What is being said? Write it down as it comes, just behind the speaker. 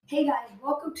Hey guys,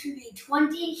 welcome to the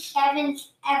 27th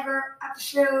ever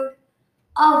episode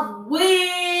of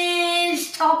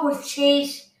Wiz Talk with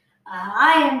Chase.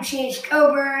 I am Chase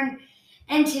Coburn,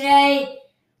 and today,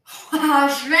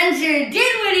 Spencer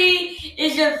Dinwiddie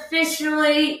is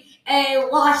officially a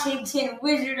Washington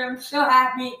Wizard. I'm so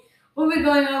happy. We'll be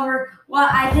going over what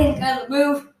I think of the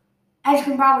move. As you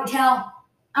can probably tell,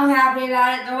 I'm happy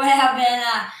about it. The way I've been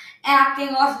acting.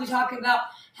 We'll also be talking about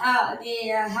how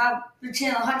the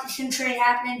Chandler Hutchison trade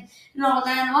happened and all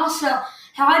that, and also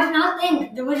how I do not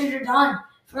think the Wizards are done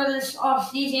for this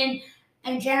offseason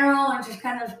in general, and just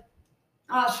kind of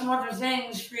some other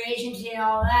things, free agency and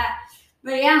all that.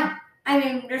 But yeah, I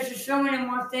mean, there's just so many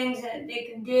more things that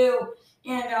they can do.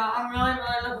 And I'm really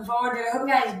looking forward to it. I hope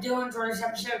you guys do enjoy this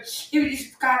episode. If you just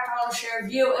subscribe, follow, share,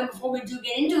 review. And before we do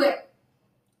get into it,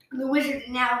 the Wizards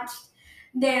announced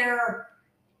their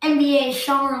NBA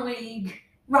Summer League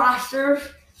rosters.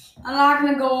 I'm not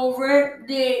going to go over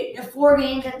it. The 4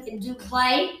 games that they do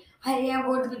play, I think I'm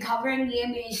going to be covering the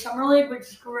NBA Summer League, which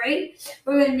is great.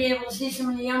 We're going to be able to see some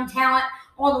of the young talent,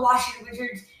 all the Washington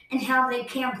Wizards, and how they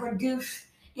can produce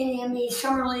in the NBA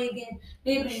Summer League. And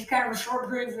maybe it's just kind of a short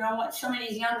preview on what some of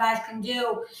these young guys can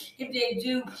do if they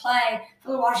do play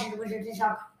for the Washington Wizards this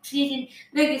upcoming season.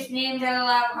 Biggest names that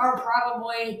are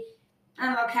probably,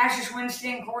 Cassius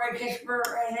Winston, Corey Kispert,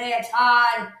 Isaiah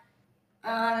Todd.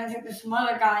 I think there's some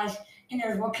other guys, and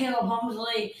there's Caleb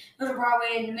Humsley. Those are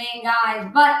probably the main guys,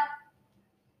 but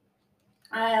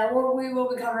we will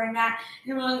be covering that.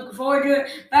 And we're looking forward to it.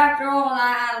 But after all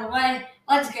that out of the way,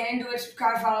 let's get into it.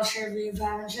 Subscribe, follow, share, review if you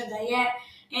haven't said that yet.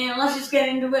 And let's just get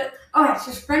into it. Okay,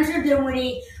 so Spencer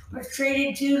Dinwiddie was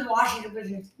traded to the Washington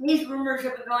Wizards. These rumors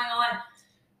have been going on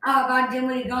about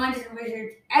Dinwiddie going to the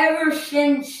Wizards ever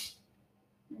since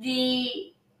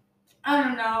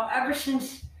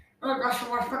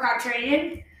Russell Westbrook got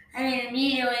traded. I mean,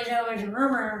 immediately there was a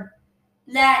rumor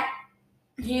that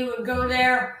he would go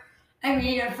there. I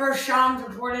mean, first Shams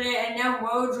reported it, and then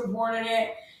Rhodes reported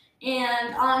it.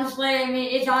 And honestly,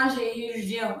 it's honestly a huge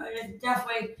deal. It's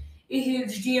definitely a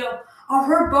huge deal. I've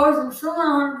heard both. I'm still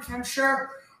not 100% sure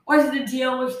what the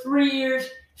deal was. 3 years,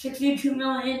 $62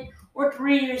 million, or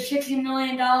 3 years, $60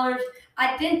 million.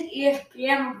 I think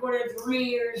ESPN reported 3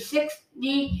 years,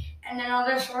 60, and then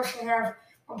other sources have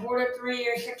reported 3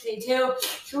 years, 62.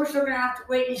 So we're still going to have to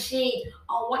wait and see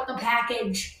what the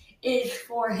package is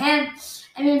for him.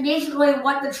 I mean, basically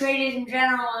what the trade is in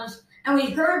general is, and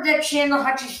we heard that Chandler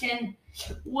Hutchison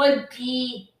would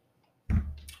be,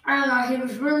 he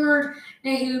was rumored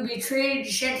that he would be traded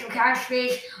to shed some cap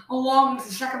space along with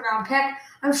the second round pick.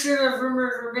 I'm sure those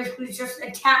rumors were basically just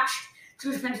attached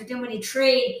to Spencer Dinwiddie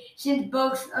trade, since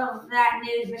both of that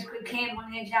news basically came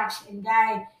on the exact same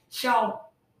day. So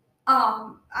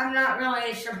I'm not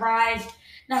really surprised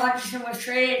that Hutchison was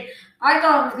traded. I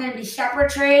thought it was going to be a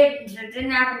separate trade, so it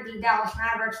didn't happen to the Dallas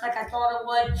Mavericks like I thought it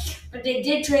would. But they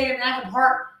did trade him as a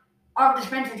part of the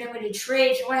Spencer Dinwiddie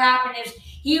trade. So what happened is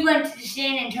he went to the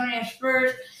San Antonio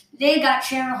Spurs. They got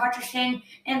Chandler Hutchison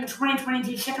and the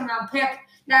 2022 second-round pick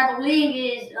that I believe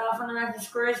is from the Memphis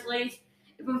Grizzlies.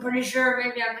 I'm pretty sure,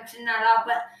 maybe I'm mixing that up,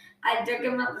 but they're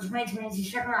giving up the 2022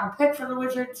 second-round pick for the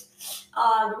Wizards.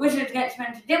 The Wizards get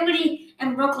Spencer Dinwiddie,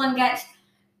 and Brooklyn gets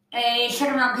a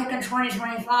second-round pick in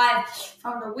 2025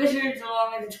 from the Wizards,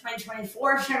 along with the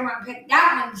 2024 second-round pick.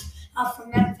 That one's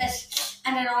from Memphis,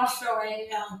 and then also a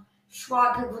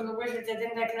squad pick for the Wizards. I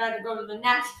think that could either go to the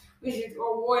Nets, Wizards,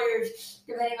 or Warriors,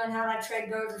 depending on how that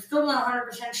trade goes. We're still not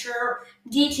 100% sure.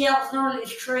 Details, none of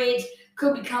these trades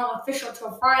could become official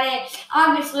till Friday.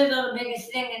 Obviously, though, the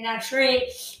biggest thing in that trade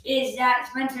is that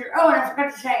Spencer. Oh, and I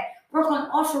forgot to say, Brooklyn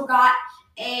also got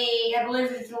I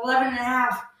believe it's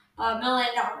 $11.5 million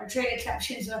trade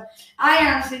exception. So I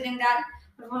honestly think that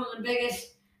was one of the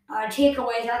biggest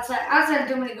takeaways outside of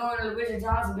Dinwiddie going to the Wizards.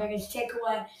 That was the biggest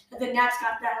takeaway, that the Nets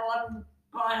got that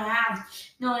 $11.5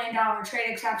 million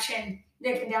trade exception.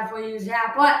 They can definitely use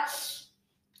that. But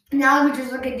now we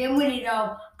just look at Dinwiddie,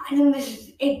 though. I think this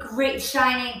is a great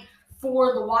signing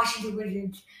for the Washington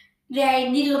Wizards. They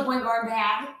needed a point guard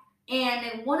bad, and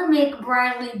they want to make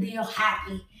Bradley Beal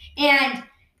happy. And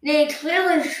they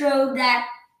clearly showed that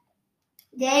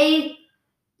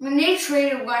when they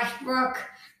traded Westbrook,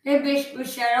 they basically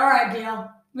said, all right,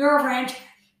 Beal, you're a franchise.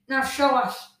 Now show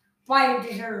us why you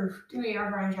deserve to be our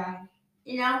franchise.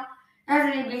 That's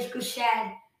what they basically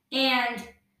said. And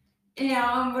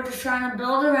we're just trying to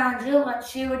build around you.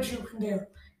 Let's see what you can do.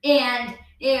 And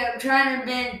they're trying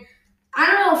to I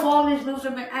don't know if all these moves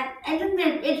have been. I think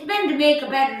that it's been to make a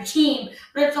better team,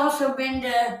 but it's also been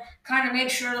to kind of make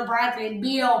sure that Bradley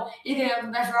Beal is going to have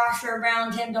the best roster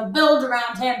around him, to build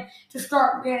around him to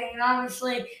start getting. And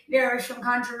obviously, there is some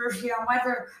controversy on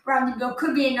whether Bradley Beal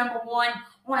could be a number one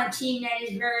on a team that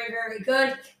is very, very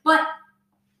good. But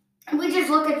we just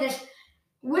look at this.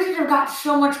 Wizards have got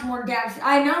so much more depth.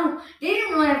 I know they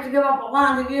didn't really have to give up a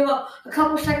lot. They gave up a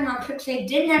couple second round picks. They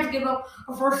didn't have to give up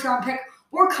a first round pick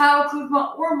or Kyle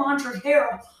Kuzma or Montrezl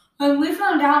Harrell. And we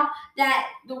found out that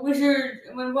the Wizards,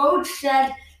 when Woj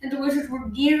said that the Wizards were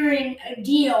gearing a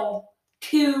deal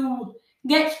to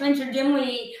get Spencer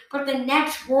Dinwiddie, but the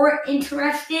Nets weren't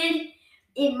interested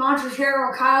in Montrezl Harrell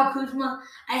or Kyle Kuzma,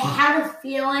 I had a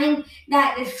feeling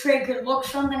that this trade could look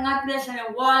something like this, and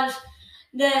it was.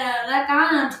 That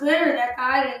guy on Twitter, that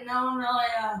guy that no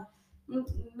one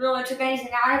really took anything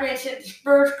out of it, said the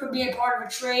Spurs could be a part of a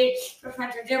trade for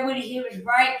Spencer Dinwiddie. He was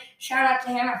right. Shout out to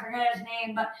him. I forget his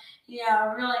name, but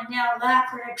yeah, really nailed that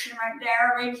prediction right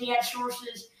there. Maybe he had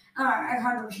sources. I'm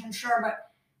not 100% sure, but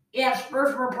yeah,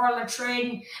 Spurs were a part of the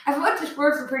trade. I feel like the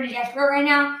Spurs are pretty desperate right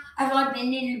now. I feel like they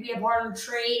need to be a part of the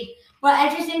trade. But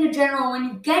I just think in general, when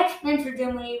you get Spencer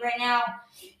Dinwiddie right now,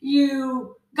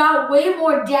 you got way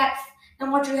more depth than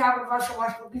what you have with Russell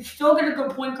Westbrook. You still get a good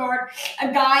point guard, a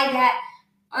guy that,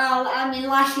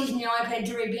 last season he only played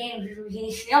 3 games because of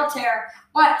his ACL tear.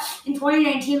 But in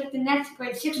 2019, with the Nets, he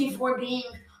played 64 games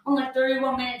on like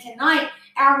 31 minutes a night,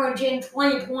 averaging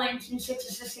 20 points and 6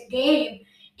 assists a game.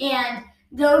 And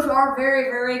those are very,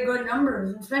 very good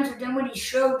numbers. And Spencer Dinwiddie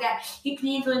showed that he can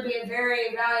easily be a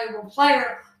very valuable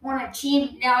player on a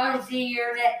team. Now is the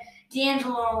year that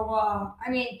D'Angelo,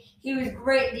 he was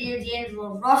great the year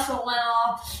D'Angelo Russell went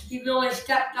off. He really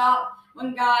stepped up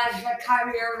when guys like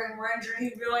Kyrie Irving were injured.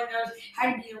 He really knows how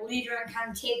to be a leader and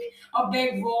kind of take a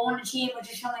big role in the team,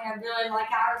 which is something I really like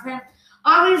out of him.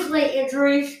 Obviously,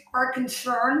 injuries are a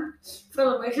concern for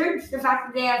the Wizards. The fact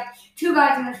that they have 2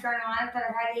 guys in the starting lineup that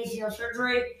have had ACL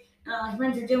surgery,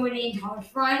 Spencer Dinwiddie and Thomas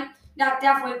Bryant, that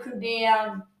definitely could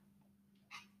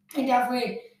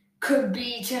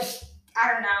be, just,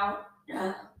 I don't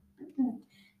know,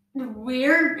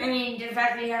 weird. The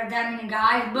fact that you have that many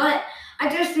guys, but I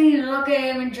just think you look at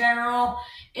him in general.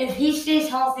 If he stays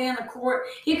healthy on the court,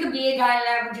 he could be a guy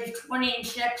that averages 20 and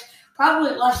 6,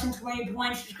 probably less than 20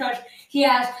 points because he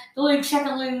has the league's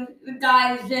second leading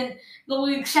guy who's been the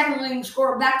league's second leading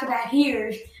scorer back-to-back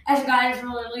years as a guy who's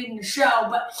really leading the show.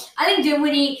 But I think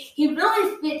Dinwiddie, he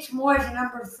really fits more as a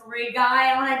number 3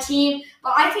 guy on a team,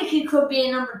 but I think he could be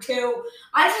a number 2.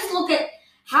 I just look at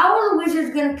how are the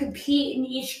Wizards going to compete in the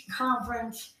Eastern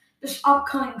Conference this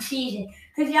upcoming season?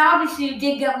 Because obviously you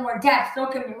did get more depth,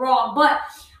 don't get me wrong, but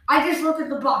I just look at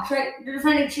the Bucks, right? The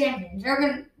defending champions.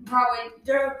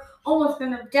 They're almost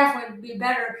going to definitely be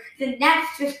better. The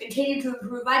Nets just continue to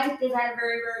improve. I think they've had a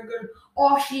very, very good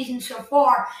off-season so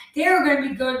far. They're going to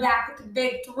be good back with the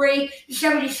big 3. The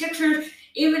 76ers,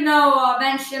 even though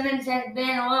Ben Simmons has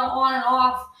been a little on and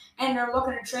off and they're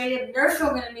looking to trade him, they're still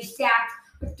going to be stacked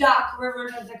with Doc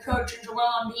Rivers as the coach and Joel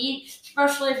Embiid,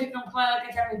 especially if he can play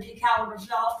like a MVP caliber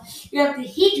himself. You have the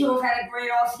Heat, who have had a great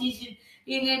offseason,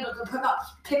 being able to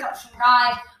pick up some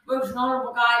guys. Most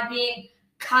notable guy being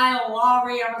Kyle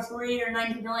Lowry on a 3-year,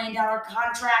 $90 million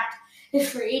contract. His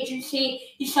free agency.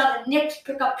 You saw the Knicks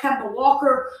pick up Kemba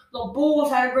Walker. The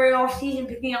Bulls had a great offseason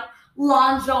picking up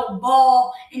Lonzo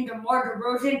Ball and DeMar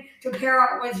DeRozan to pair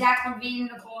up with Zach LaVine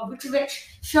and Nikola Vucevic.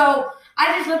 So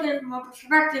I just look at it from a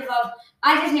perspective of,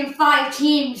 I just named 5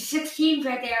 teams, 6 teams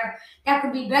right there that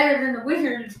could be better than the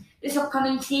Wizards this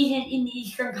upcoming season in the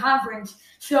Eastern Conference.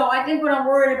 So I think what I'm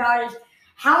worried about is,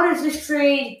 how does this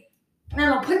trade,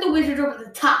 put the Wizards over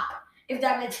the top, if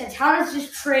that makes sense. How does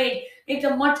this trade make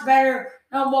them much better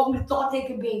than what we thought they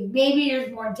could be? Maybe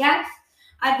there's more depth.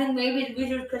 I think maybe the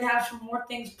Wizards could have some more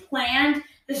things planned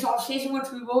this offseason,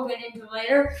 which we will get into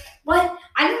later. But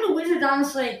I think the Wizards,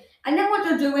 honestly, I think what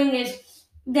they're doing is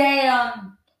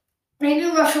maybe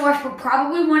Russell Westbrook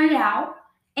probably wanted out,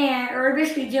 or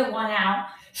basically did want out.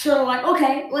 So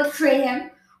okay, let's trade him.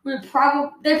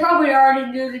 They probably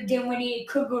already knew that Dinwiddie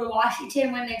could go to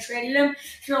Washington when they traded him.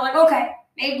 So okay,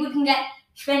 maybe we can get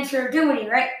Spencer Dinwiddie,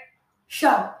 right?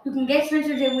 So we can get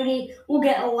Spencer Dinwiddie. We'll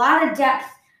get a lot of depth,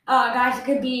 guys that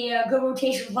could be good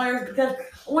rotation players, because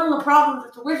one of the problems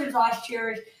with the Wizards last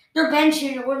year is their bench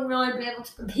unit wouldn't really be able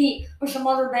to compete with some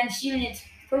other bench units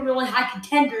for really high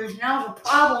contenders, and that was a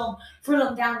problem for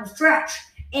them down the stretch.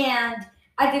 And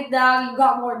I think now you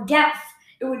got more depth,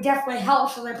 it would definitely help.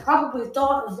 So they probably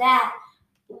thought of that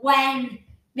when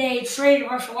they traded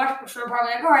Russell Westbrook. So they're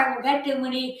probably all right, we'll get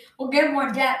Dinwiddie, we'll get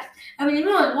more depth. You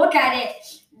really look at it,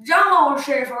 John Wall was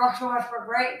traded for Russell Westbrook,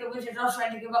 right? The Wizards also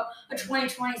had to give up a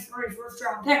 2023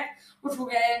 first-round pick, which we'll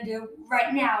get into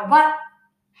right now. But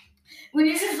when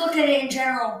you just look at it in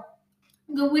general,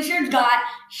 the Wizards got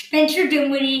Spencer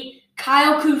Dinwiddie,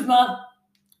 Kyle Kuzma,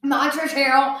 Montrezl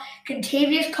Harrell,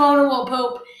 Kentavious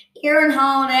Caldwell-Pope, Aaron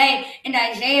Holiday, and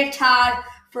Isaiah Todd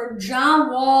for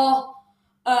John Wall,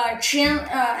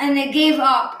 and they gave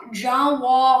up John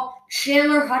Wall,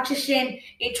 Chandler Hutchison,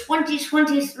 a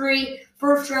 2023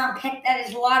 first-round pick that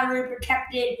is lottery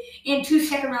protected, and 2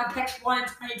 second-round picks, one in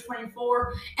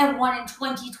 2024 and one in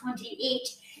 2028.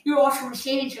 You're also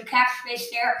receiving some cap space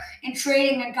there and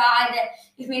trading a guy that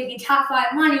is making top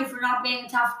 5 money for not being a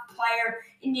top player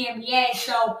in the NBA.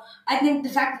 So I think the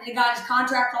fact that they got his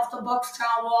contract off the books,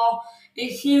 John Wall,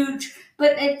 is huge.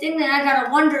 But the thing that I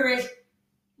gotta wonder is,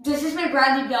 does this make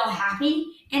Bradley Beal happy?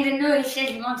 And I know he says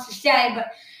he wants to stay, but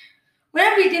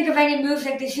whenever you think of any moves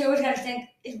like this, you always gotta think,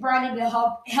 is Bradley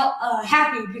Beal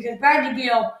happy? Because Bradley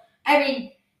Beal, I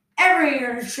mean, every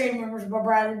year there's trade rumors about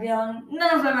Bradley Beal, and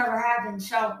none of them ever happen,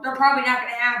 so they're probably not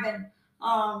going to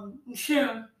happen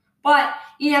soon. But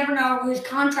you never know. His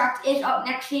contract is up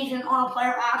next season on a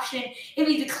player option. If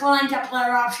he declines that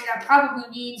player option, that probably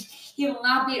means he will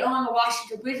not be on the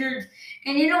Washington Wizards.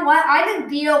 And you know what? I think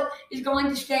Beal is going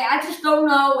to stay. I just don't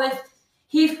know if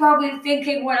he's probably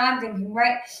thinking what I'm thinking,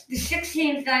 right? The 6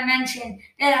 teams that I mentioned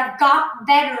that have got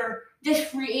better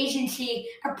this free agency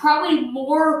are probably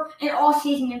more in all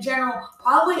season in general,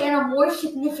 probably in a more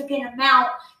significant amount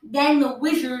than the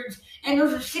Wizards. And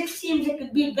those are 6 teams that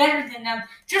could be better than them.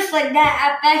 Just like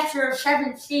that, at best, you're a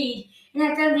 7th seed. And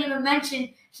that doesn't even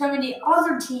mention some of the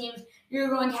other teams you're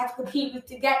going to have to compete with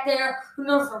to get there. Who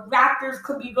knows, the Raptors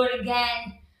could be good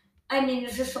again. I mean,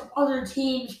 there's just some other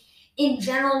teams in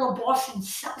general, the Boston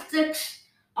Celtics.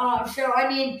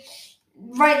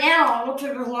 Right now, it looks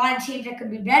like there's a lot of teams that could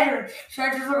be better. So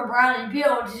I just look at Bradley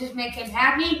Beal. Does this make him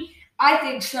happy? I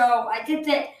think so. I think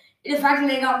that the fact that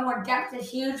they got more depth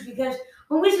is huge, because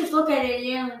when we just look at it at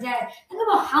the end of the day, think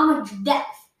about how much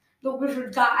depth the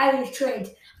Wizards got out of these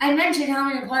trades. I mentioned how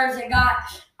many players they got.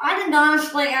 I think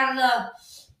honestly, out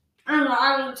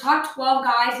of the top 12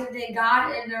 guys that they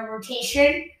got in their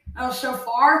rotation so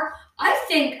far, I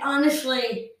think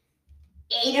honestly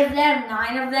 8 of them,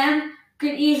 9 of them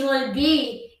could easily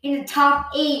be in the top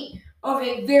 8 of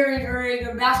a very, very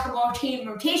good basketball team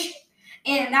rotation.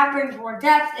 And that brings more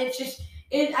depth. I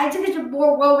think it's a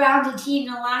more well-rounded team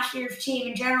than last year's team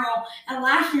in general. And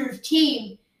last year's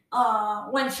team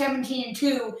went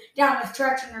 17-2 down the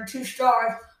stretch, and their 2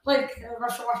 stars played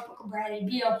Russell Westbrook and Bradley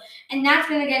Beal. And that's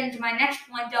going to get into my next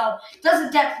point, though. Does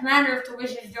the depth matter if the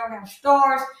Wizards don't have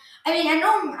stars? I mean, I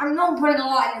know I'm putting a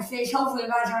lot in your face. Hopefully you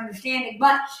guys are understanding.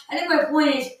 But I think my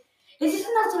point is this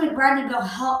enough to make Bradley Beal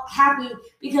happy?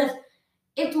 Because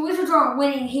if the Wizards aren't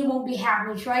winning, he won't be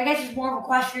happy. So I guess it's more of a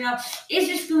question of, is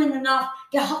this doing enough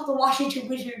to help the Washington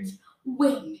Wizards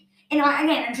win? And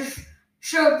I just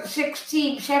showed 6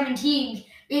 teams, 7 teams,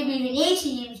 maybe even 8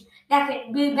 teams that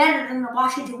could be better than the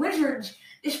Washington Wizards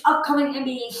this upcoming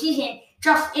NBA season,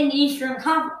 just in the Eastern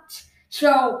Conference.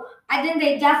 So I think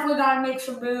they definitely got to make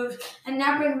some moves. And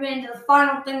that brings me into the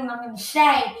final thing that I'm going to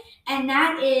say, and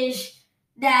that is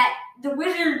that the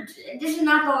Wizards, this is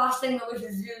not the last thing the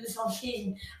Wizards do this whole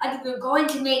season. I think they're going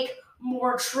to make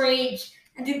more trades.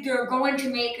 I think they're going to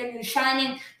make a new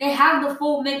signing. They have the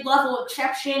full mid-level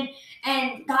exception,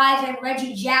 and guys like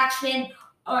Reggie Jackson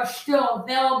are still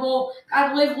available. I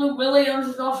believe Lou Williams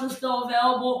is also still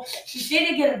available. So say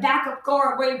to get a backup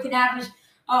guard where you can have his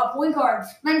point guards,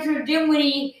 Spencer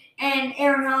Dinwiddie and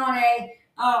Aaron Holiday,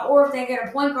 or if they get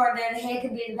a point guard, then he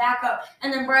could be the backup.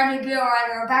 And then Bradley Beal,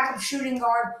 either a backup shooting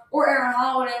guard or Aaron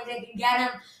Holiday, if they can get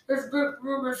him. There's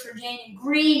rumors for Danny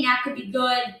Green. That could be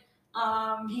good.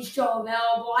 He's still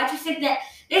available. I just think that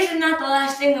this is not the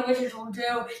last thing the Wizards will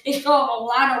do. They still have a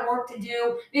lot of work to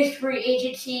do this free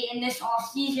agency and this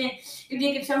offseason. If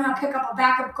they can somehow pick up a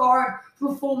backup guard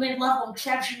for full mid-level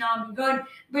exception, that would be good.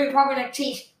 But you're probably like,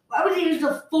 Chase, why would they use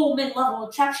the full mid-level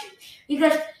exception?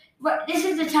 Because this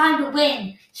is the time to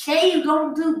win. Say you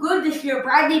don't do good this year,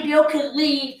 Bradley Beal can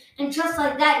leave, and just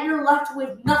like that, you're left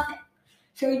with nothing.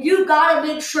 So you got to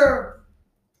make sure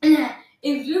that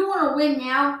if you want to win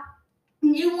now,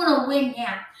 you want to win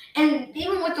now. And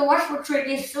even with the Westbrook trade,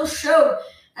 they still showed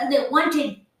that they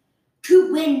wanted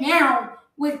to win now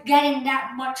with getting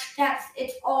that much depth.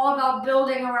 It's all about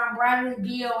building around Bradley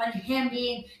Beal and him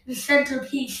being the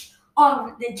centerpiece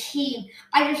of the team.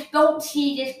 I just don't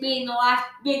see this being the last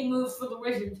big move for the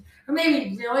Wizards. Or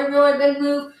maybe really, really big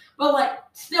move, but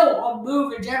still a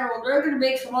move in general. They're going to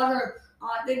make some other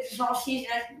things this offseason.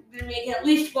 They're going to make at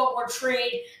least one more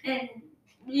trade, and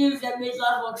use a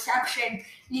mid-level exception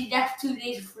these next 2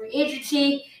 days of free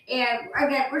agency. And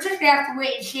again, we're just gonna have to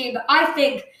wait and see. But I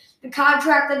think the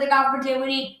contract that they got for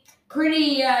Dinwiddie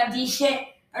pretty decent.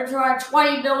 It's around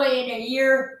 $20 million a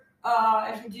year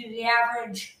if you do the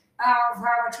average of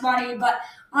how much money. But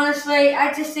honestly,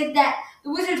 I just think that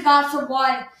the Wizards got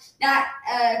someone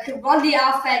that could run the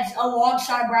offense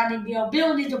alongside Bradley Beal.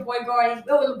 Beal needs a point guard. He's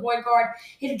built with a point guard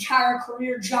his entire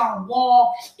career. John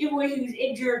Wall, even when he was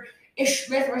injured, Ish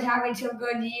Smith was having some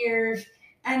good years.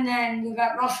 And then you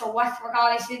got Russell Westbrook,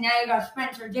 obviously. Now you got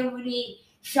Spencer Dinwiddie.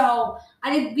 So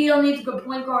I think Beal needs a good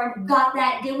point guard. You got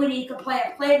that. Dinwiddie can play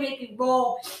a playmaking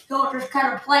role. He'll just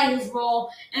kind of play his role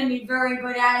and be very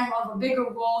good at it. He'll have a bigger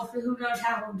role, so who knows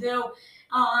how he'll do.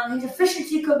 His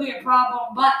efficiency could be a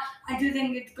problem, but I do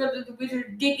think it's good that the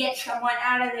Wizards did get someone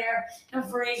out of there in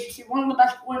free agency, one of the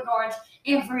best point guards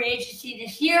in free agency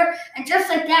this year. And just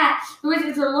like that, the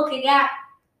Wizards are looking at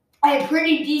a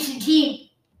pretty decent team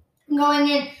going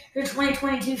in the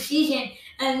 2022 season,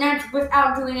 and that's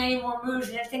without doing any more moves,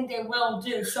 and I think they will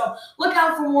do. So look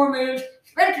out for more moves.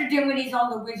 Spencer Dinwiddie's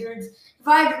on the Wizards. If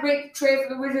I had to rate the trade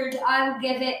for the Wizards, I would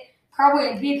give it probably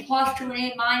a B+ to an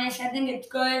A-. I think it's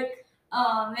good.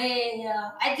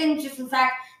 I think just the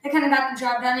fact they kind of got the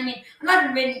job done. I mean, I'm not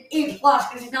going to rate an A+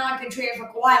 because it's not like a trade for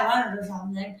Kawhi Leonard or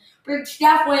something, but it's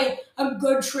definitely a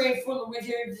good trade for the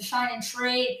Wizards to sign and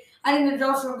trade. I think it's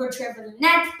also a good trade for the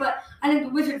Nets, but I think the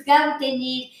Wizards got what they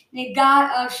need. They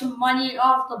got some money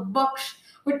off the books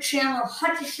with Chandler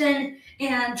Hutchison,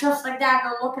 and just like that,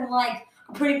 they're looking like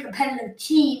a pretty competitive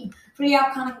team for the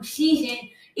upcoming season,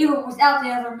 even without the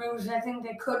other moves I think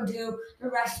they could do the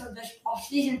rest of this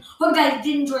offseason. Hope you guys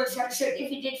did enjoy this episode.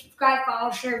 If you did, subscribe,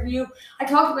 follow, share, review. I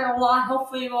talked about it a lot.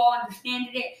 Hopefully you all understood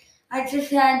it. I just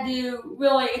had to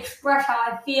really express how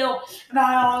I feel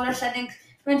about all this. I think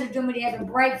Spencer Dinwiddie has a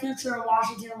bright future in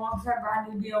Washington alongside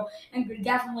Bradley Beal and could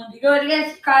definitely be good. Again,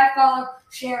 subscribe, follow,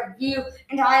 share, review,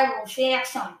 and I will see you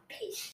next time. Peace.